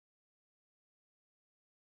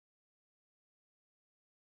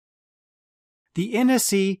The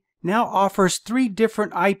NSE now offers 3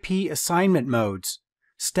 different IP assignment modes: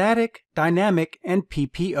 static, dynamic, and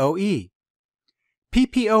PPPoE.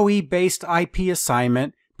 PPPoE-based IP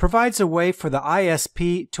assignment provides a way for the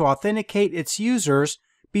ISP to authenticate its users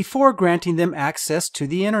before granting them access to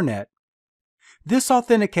the Internet. This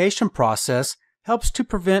authentication process helps to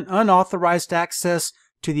prevent unauthorized access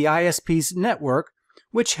to the ISP's network,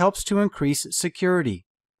 which helps to increase security.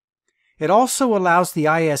 It also allows the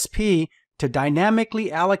ISP to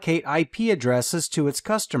dynamically allocate IP addresses to its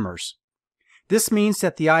customers. This means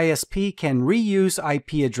that the ISP can reuse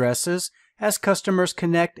IP addresses as customers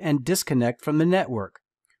connect and disconnect from the network,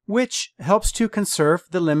 which helps to conserve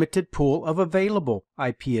the limited pool of available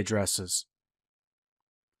IP addresses.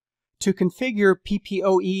 To configure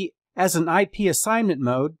PPPoE as an IP assignment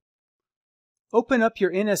mode, open up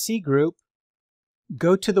your NSE group,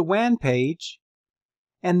 go to the WAN page,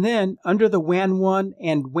 and then under the WAN 1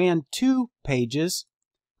 and WAN 2 pages,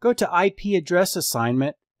 go to IP address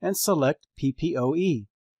assignment and select PPPoE.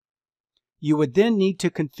 You would then need to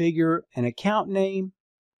configure an account name,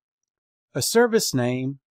 a service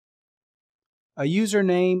name, a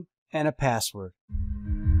username, and a password.